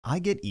I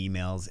get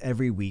emails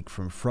every week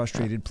from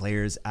frustrated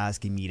players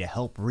asking me to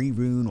help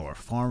rerune or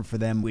farm for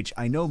them, which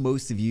I know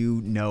most of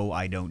you know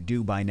I don't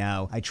do by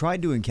now. I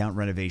tried doing account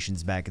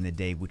renovations back in the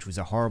day, which was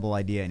a horrible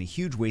idea and a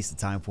huge waste of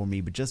time for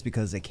me, but just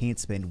because I can't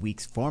spend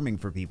weeks farming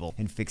for people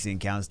and fixing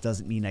accounts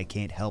doesn't mean I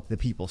can't help the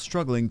people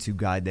struggling to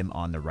guide them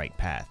on the right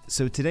path.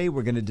 So today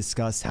we're going to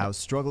discuss how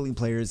struggling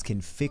players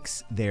can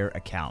fix their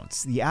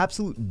accounts. The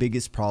absolute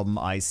biggest problem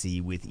I see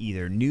with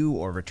either new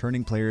or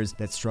returning players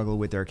that struggle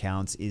with their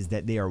accounts is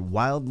that they are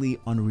wildly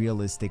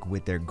unrealistic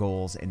with their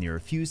goals and they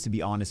refuse to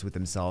be honest with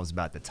themselves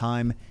about the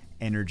time,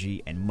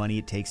 energy, and money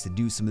it takes to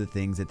do some of the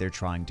things that they're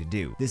trying to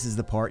do. This is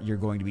the part you're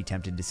going to be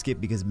tempted to skip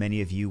because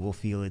many of you will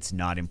feel it's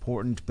not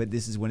important, but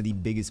this is one of the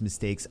biggest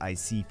mistakes I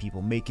see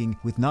people making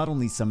with not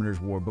only Summoner's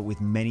War, but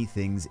with many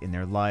things in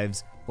their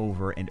lives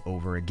over and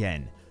over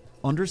again.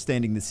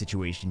 Understanding the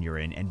situation you're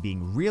in and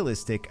being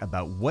realistic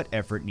about what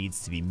effort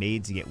needs to be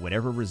made to get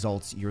whatever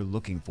results you're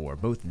looking for,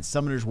 both in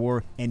Summoner's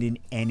War and in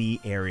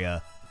any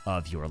area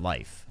of your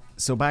life.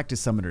 So back to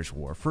Summoner's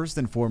War. First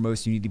and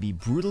foremost, you need to be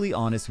brutally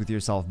honest with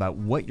yourself about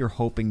what you're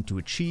hoping to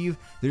achieve.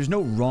 There's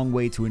no wrong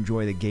way to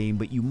enjoy the game,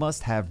 but you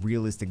must have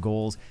realistic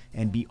goals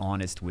and be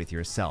honest with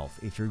yourself.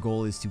 If your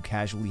goal is to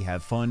casually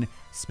have fun,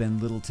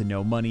 spend little to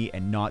no money,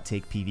 and not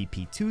take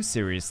PvP too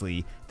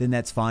seriously, then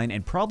that's fine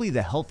and probably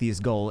the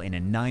healthiest goal in a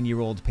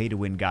 9-year-old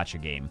pay-to-win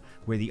gacha game,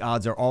 where the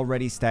odds are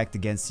already stacked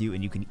against you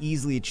and you can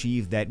easily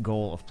achieve that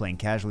goal of playing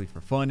casually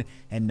for fun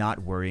and not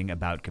worrying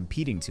about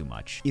competing too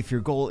much. If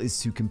your goal is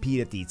to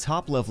compete at the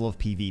top level of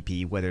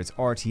PvP, whether it's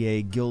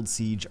RTA, Guild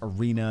Siege,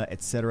 Arena,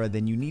 etc.,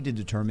 then you need to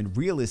determine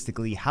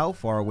realistically how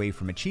far away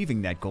from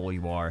achieving that goal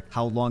you are,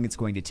 how long it's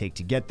going to take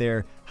to get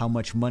there, how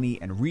much money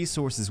and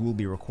resources will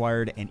be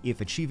required, and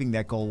if achieving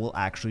that goal will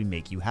actually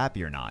make you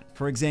happy or not.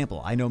 For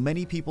example, I know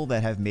many people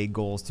that have made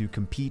goals to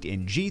compete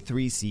in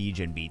G3 Siege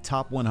and be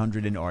top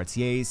 100 in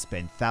RTA,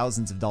 spend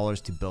thousands of dollars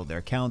to build their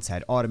accounts,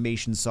 had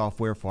automation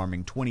software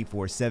farming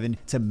 24/7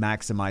 to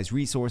maximize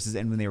resources,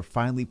 and when they were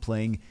finally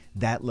playing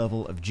that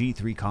level of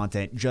G3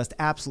 content, just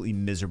absolutely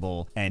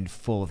miserable and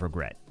full of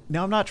regret.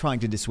 Now, I'm not trying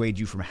to dissuade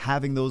you from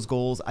having those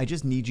goals, I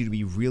just need you to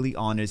be really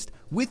honest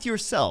with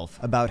yourself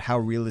about how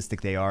realistic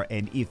they are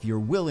and if you're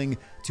willing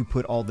to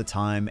put all the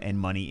time and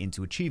money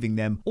into achieving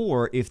them,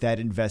 or if that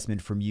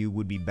investment from you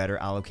would be better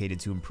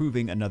allocated to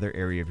improving another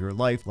area of your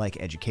life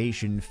like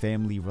education,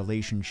 family,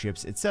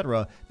 relationships,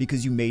 etc.,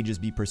 because you may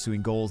just be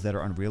pursuing goals that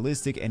are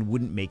unrealistic and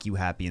wouldn't make you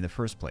happy in the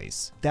first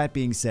place. That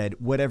being said,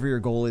 whatever your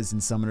goal is in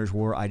Summoner's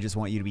War, I just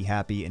want you to be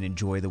happy and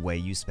enjoy the way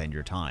you spend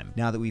your time.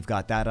 Now that we've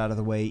got that out of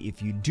the way,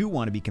 if you do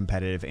want to be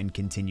competitive and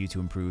continue to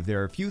improve, there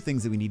are a few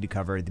things that we need to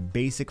cover, the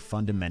basic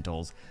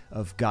fundamentals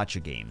of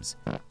gacha games.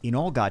 In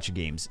all gacha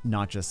games,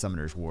 not just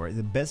Summoner's War,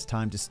 the best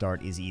time to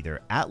start is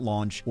either at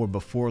launch or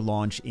before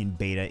launch in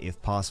beta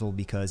if possible,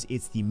 because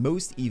it's the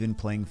most even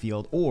playing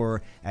field,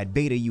 or at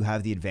beta you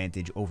have the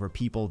advantage over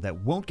people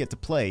that won't get to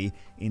play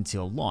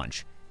until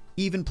launch.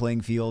 Even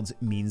playing fields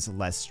means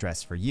less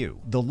stress for you.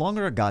 The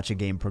longer a gacha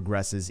game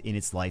progresses in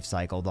its life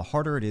cycle, the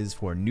harder it is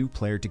for a new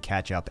player to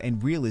catch up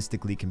and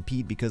realistically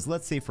compete, because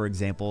let's say, for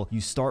example, you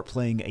start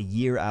playing a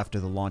year after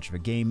the launch of a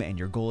game and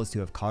your goal is to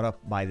have caught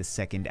up by the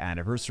 2nd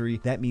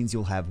anniversary. That means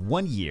you'll have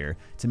 1 year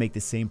to make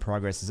the same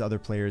progress as other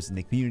players in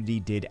the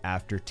community did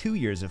after 2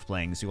 years of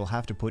playing, so you'll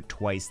have to put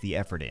twice the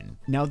effort in.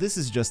 Now, this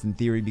is just in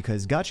theory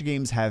because gacha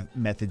games have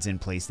methods in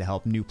place to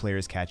help new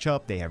players catch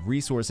up. They have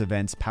resource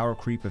events, power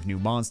creep of new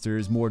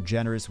monsters, more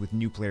generous with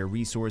new player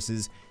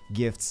resources,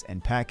 gifts,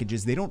 and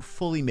packages. They don't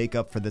fully make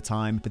up for the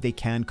time, but they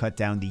can cut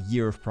down the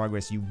year of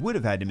progress you would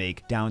have had to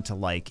make down to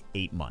like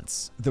 8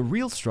 months. The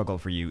real struggle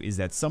for you is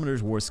that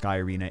Summoner's War Sky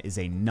Arena is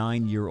a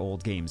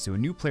 9-year-old game, so a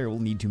new player will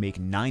need to make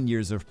 9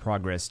 years of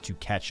progress to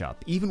catch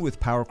up. Even with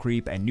power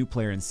creep and new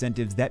player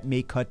incentives, that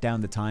may cut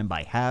down the time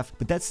by half,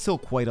 but that's still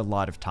quite a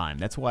lot of time.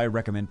 That's why I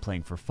recommend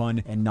playing for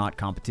fun and not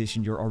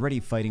competition. You're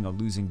already fighting a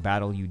losing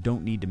battle. You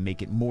don't need to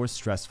make it more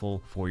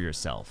stressful for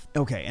yourself.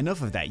 Okay,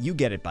 enough of that. You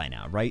get it by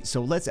now, right?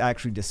 So let's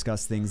actually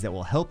discuss things that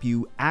will help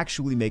you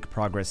actually make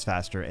progress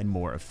faster and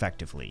more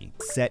effectively.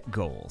 Set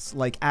goals,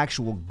 like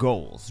actual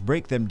goals.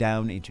 Break them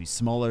down into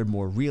smaller,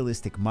 more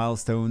realistic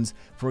milestones.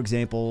 For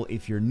example,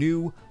 if you're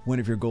new, one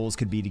of your goals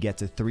could be to get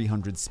to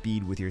 300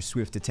 speed with your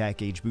swift attack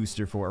gauge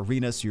booster for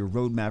Arena, so your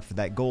roadmap for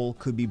that goal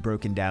could be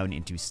broken down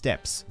into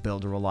steps.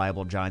 Build a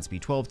reliable Giant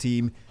Speed 12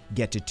 team,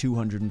 get to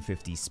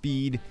 250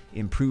 speed,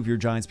 improve your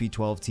Giant Speed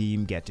 12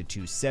 team, get to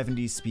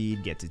 270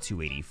 speed, get to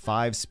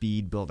 285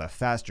 speed, build a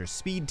faster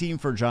speed team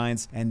for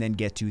Giants, and then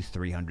get to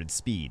 300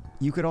 speed.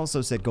 You could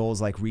also set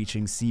goals like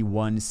reaching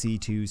C1,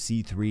 C2,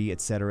 C3,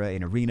 etc.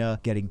 in Arena,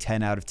 getting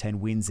 10 out of 10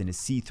 wins in a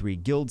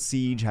C3 Guild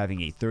Siege,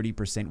 having a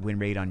 30% win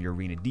rate on your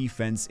Arena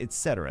defense,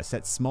 etc.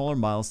 Set smaller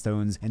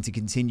milestones and to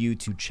continue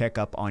to check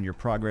up on your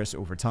progress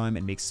over time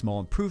and make small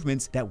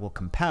improvements that will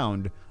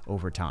compound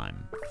over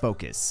time.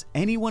 Focus.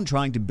 Anyone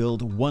trying to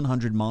build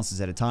 100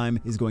 monsters at a time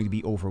is going to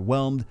be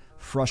overwhelmed,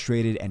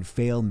 frustrated, and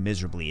fail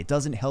miserably. It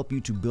doesn't help you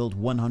to build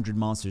 100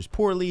 monsters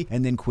poorly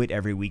and then quit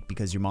every week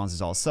because your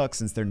monsters all suck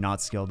since they're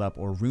not scaled up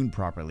or runed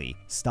properly.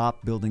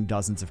 Stop building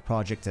dozens of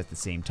projects at the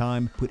same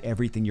time, put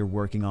everything you're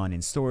working on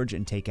in storage,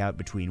 and take out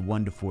between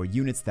 1 to 4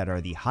 units that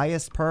are the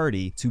highest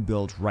priority to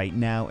build right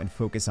now, and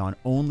focus on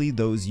only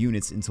those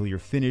units until you're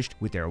finished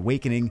with their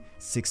awakening,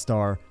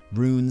 6-star,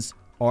 runes,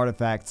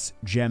 artifacts,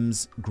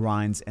 gems,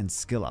 grinds, and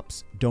skill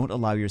ups. Don't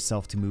allow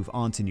yourself to move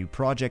on to new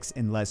projects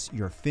unless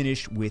you're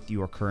finished with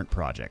your current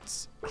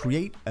projects.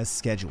 Create a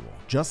schedule.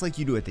 Just like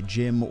you do at the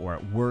gym or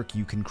at work,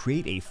 you can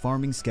create a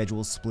farming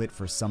schedule split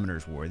for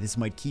Summoner's War. This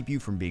might keep you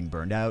from being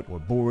burned out or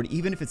bored,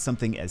 even if it's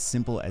something as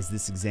simple as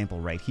this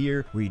example right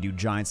here, where you do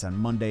Giants on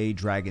Monday,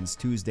 Dragons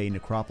Tuesday,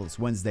 Necropolis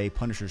Wednesday,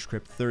 Punisher's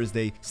Crypt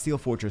Thursday, Steel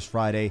Fortress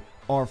Friday,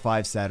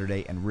 R5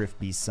 Saturday, and Rift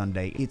Beast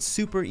Sunday. It's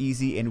super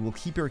easy and it will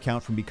keep your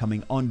account from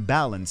becoming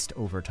unbalanced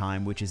over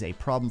time, which is a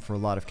problem for a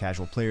lot of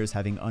casual players,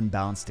 having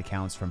unbalanced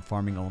accounts from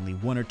farming only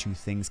 1 or 2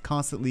 things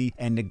constantly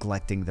and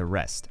neglecting the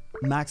rest.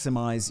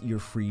 Maximize your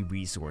free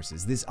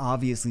resources. This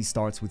obviously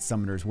starts with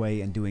Summoner's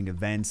Way and doing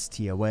events,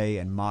 TOA,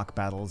 and mock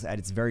battles at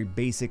its very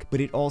basic,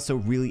 but it also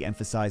really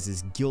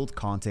emphasizes guild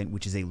content,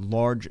 which is a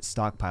large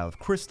stockpile of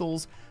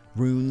crystals,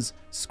 runes,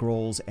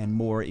 scrolls, and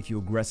more if you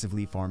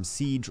aggressively farm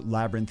Siege,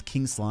 Labyrinth,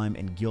 King Slime,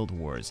 and Guild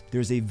Wars.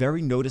 There's a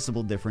very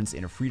noticeable difference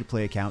in a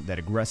free-to-play account that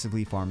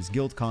aggressively farms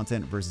guild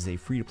content versus a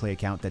free-to-play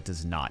account that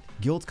does not.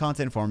 Guild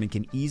content farming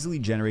can easily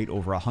generate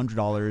over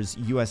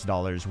 $100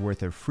 US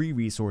worth of free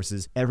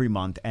resources every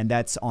month, and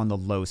that's on the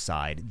low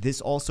side.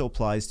 This also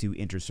applies to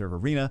Interserve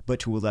Arena,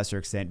 but to a lesser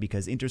extent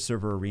because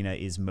Interserve Arena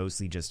is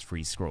mostly just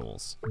free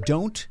scrolls.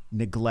 Don't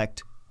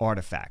neglect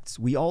artifacts.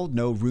 We all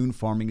know rune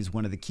farming is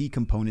one of the key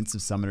components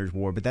of Summoner's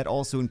War, but that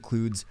also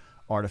includes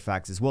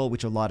artifacts as well,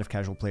 which a lot of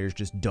casual players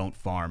just don't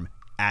farm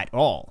at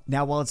all.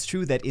 Now, while it's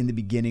true that in the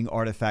beginning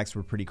artifacts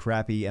were pretty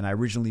crappy, and I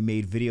originally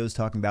made videos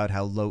talking about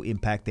how low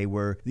impact they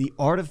were, the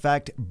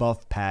artifact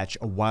buff patch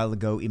a while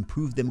ago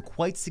improved them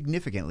quite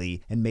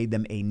significantly and made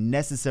them a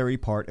necessary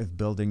part of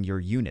building your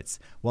units.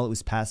 While it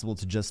was passable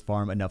to just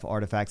farm enough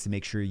artifacts to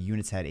make sure your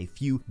units had a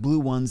few blue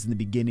ones in the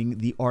beginning,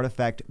 the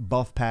artifact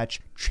buff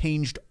patch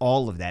changed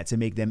all of that to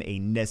make them a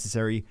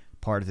necessary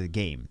part of the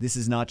game. This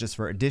is not just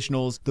for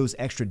additionals. Those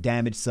extra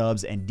damage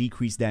subs and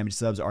decreased damage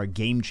subs are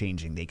game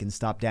changing. They can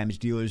stop damage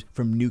dealers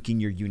from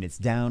nuking your units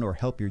down or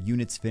help your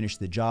units finish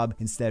the job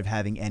instead of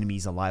having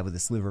enemies alive with a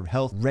sliver of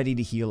health ready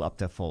to heal up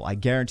to full. I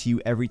guarantee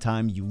you every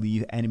time you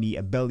leave enemy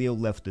Abelio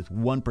left with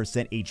 1%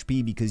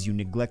 HP because you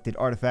neglected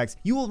artifacts,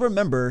 you will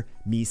remember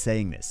me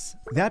saying this.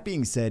 That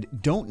being said,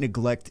 don't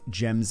neglect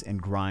gems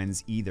and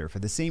grinds either. For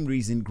the same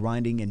reason,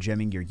 grinding and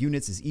gemming your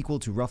units is equal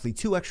to roughly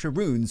 2 extra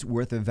runes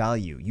worth of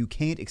value. You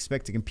can't expect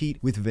to compete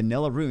with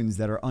vanilla runes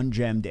that are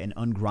ungemmed and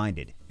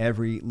ungrinded.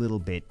 Every little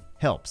bit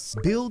helps.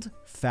 Build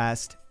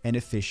fast and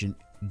efficient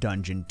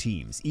dungeon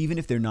teams. Even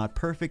if they're not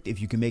perfect,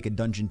 if you can make a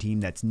dungeon team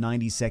that's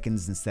 90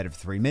 seconds instead of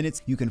 3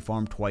 minutes, you can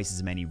farm twice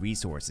as many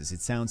resources.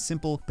 It sounds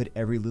simple, but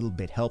every little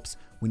bit helps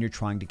when you're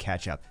trying to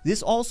catch up.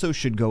 This also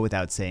should go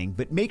without saying,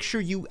 but make sure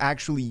you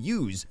actually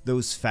use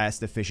those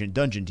fast, efficient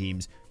dungeon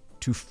teams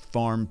to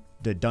farm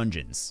the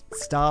dungeons.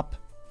 Stop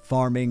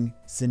farming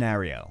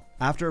scenario.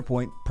 After a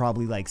point,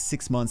 probably like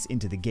 6 months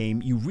into the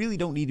game, you really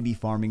don't need to be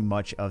farming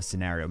much of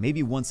scenario.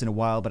 Maybe once in a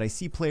while, but I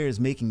see players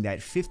making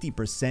that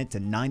 50% to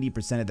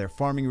 90% of their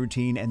farming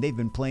routine, and they've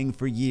been playing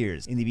for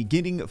years. In the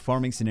beginning,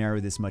 farming scenario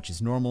this much is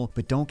normal,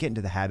 but don't get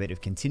into the habit of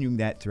continuing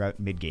that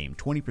throughout mid-game.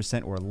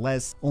 20% or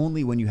less,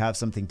 only when you have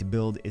something to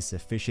build, is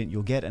sufficient.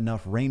 You'll get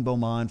enough Rainbow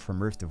Mon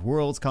from Rift of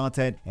Worlds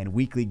content and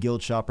weekly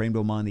Guild Shop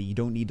Rainbow Mon that you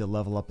don't need to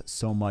level up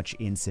so much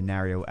in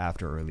scenario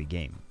after early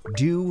game.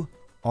 Do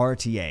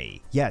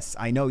RTA. Yes,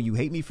 I know you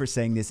hate me for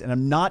saying this, and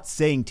I'm not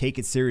saying take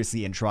it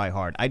seriously and try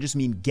hard. I just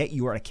mean get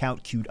your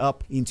account queued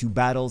up into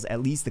battles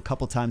at least a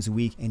couple times a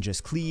week and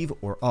just cleave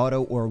or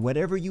auto or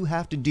whatever you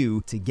have to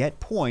do to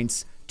get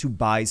points to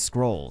buy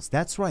scrolls.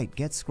 That's right,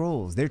 get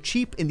scrolls. They're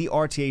cheap in the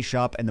RTA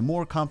shop, and the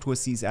more Comtois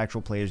sees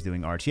actual players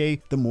doing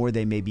RTA, the more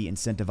they may be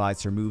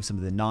incentivized to remove some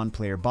of the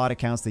non-player bot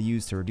accounts they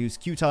use to reduce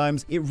queue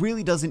times. It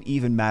really doesn't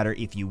even matter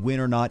if you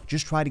win or not.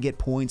 Just try to get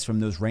points from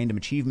those random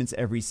achievements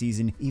every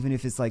season. Even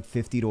if it's like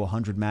 50 to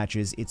 100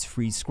 matches, it's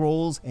free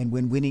scrolls, and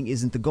when winning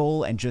isn't the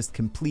goal and just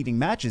completing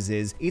matches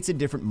is, it's a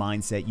different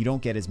mindset. You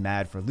don't get as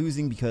mad for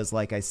losing because,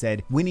 like I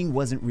said, winning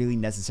wasn't really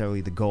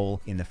necessarily the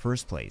goal in the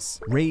first place.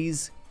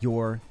 Raise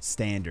your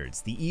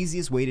standards. The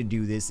easiest way to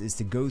do this is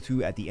to go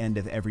through at the end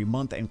of every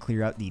month and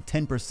clear out the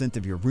 10%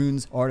 of your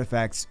runes,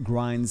 artifacts,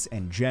 grinds,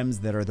 and gems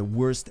that are the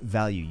worst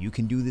value. You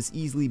can do this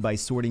easily by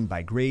sorting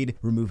by grade,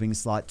 removing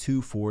slot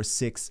 2, 4,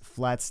 6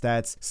 flat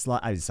stats,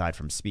 aside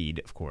from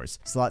speed, of course,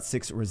 slot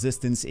 6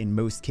 resistance in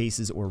most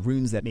cases, or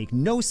runes that make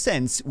no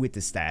sense with the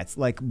stats,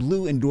 like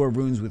blue endure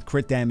runes with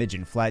crit damage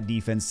and flat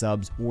defense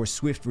subs, or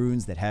swift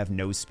runes that have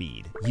no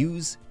speed.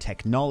 Use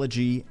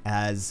technology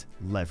as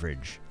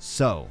leverage.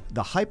 So,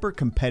 the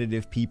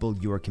hyper-competitive people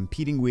you are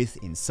competing with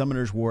in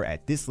Summoner's War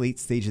at this late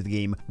stage of the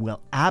game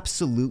will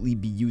absolutely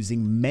be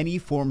using many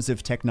forms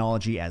of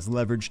technology as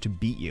leverage to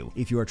beat you.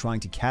 If you are trying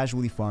to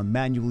casually farm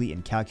manually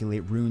and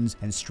calculate runes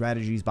and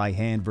strategies by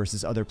hand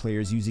versus other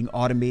players using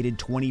automated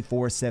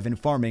 24/7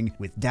 farming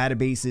with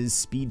databases,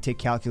 speed tick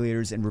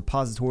calculators, and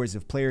repositories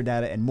of player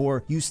data and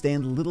more, you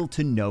stand little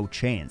to no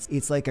chance.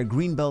 It's like a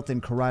green belt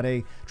in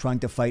karate trying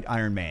to fight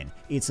Iron Man.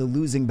 It's a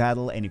losing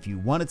battle, and if you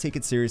want to take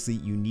it seriously,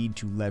 you need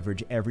to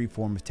leverage every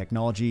form of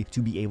technology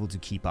to be able to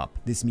keep up.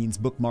 This means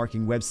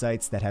bookmarking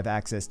websites that have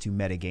access to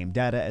metagame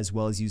data, as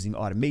well as using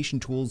automation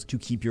tools to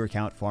keep your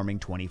account farming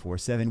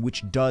 24/7,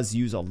 which does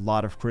use a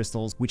lot of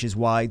crystals, which is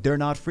why they're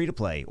not free to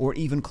play or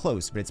even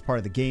close, but it's part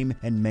of the game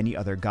and many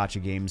other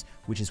gacha games,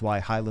 which is why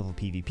high-level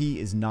PvP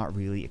is not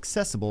really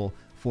accessible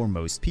for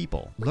most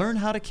people. Learn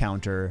how to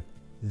counter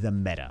the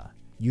meta.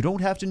 You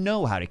don't have to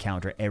know how to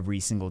counter every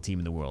single team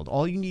in the world.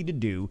 All you need to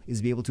do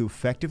is be able to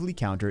effectively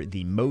counter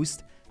the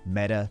most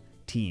meta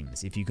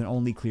teams. If you can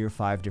only clear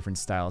 5 different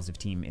styles of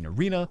team in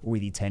Arena, or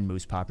the 10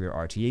 most popular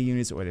RTA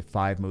units, or the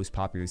 5 most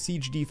popular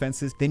siege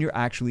defenses, then you're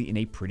actually in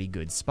a pretty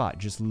good spot.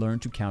 Just learn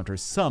to counter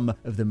some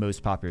of the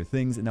most popular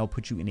things, and they'll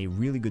put you in a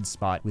really good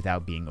spot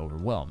without being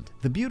overwhelmed.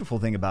 The beautiful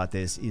thing about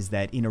this is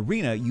that in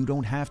Arena, you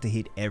don't have to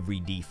hit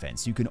every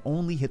defense. You can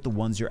only hit the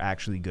ones you're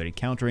actually good at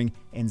countering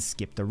and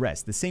skip the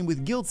rest. The same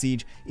with Guild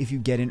Siege if you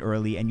get in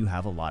early and you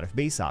have a lot of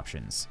base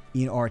options.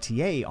 In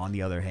RTA, on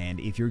the other hand,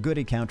 if you're good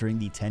at countering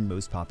the 10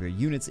 most popular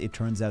units, it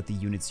turns out the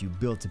units you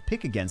built to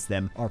pick against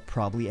them are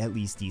probably at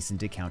least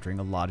decent at countering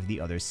a lot of the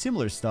other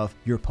similar stuff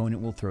your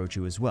opponent will throw at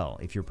you as well.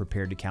 If you're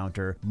prepared to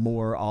counter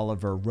more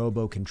Oliver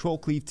Robo Control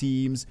Cleave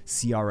teams,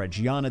 Ciara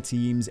Gianna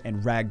teams,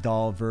 and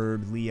Ragdoll,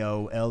 Verb,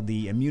 Leo,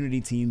 LD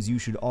immunity teams, you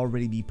should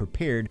already be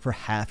prepared for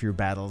half your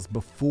battles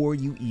before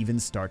you even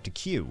start to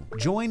queue.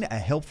 Join a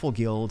helpful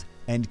guild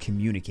and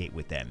communicate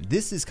with them.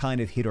 This is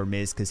kind of hit or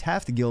miss because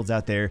half the guilds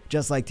out there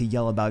just like to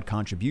yell about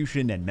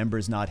contribution and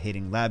members not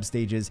hitting lab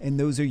stages, and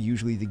those are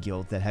usually the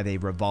guilds that have a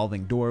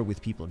revolving door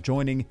with people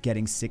joining,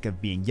 getting sick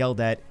of being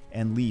yelled at,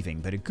 and leaving.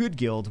 But a good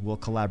guild will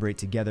collaborate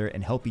together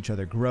and help each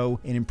other grow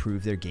and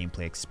improve their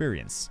gameplay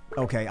experience.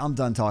 Okay, I'm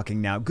done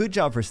talking now. Good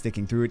job for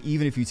sticking through it.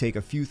 Even if you take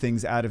a few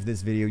things out of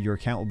this video, your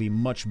account will be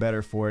much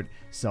better for it.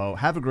 So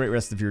have a great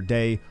rest of your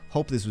day.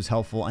 Hope this was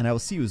helpful, and I will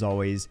see you as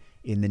always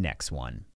in the next one.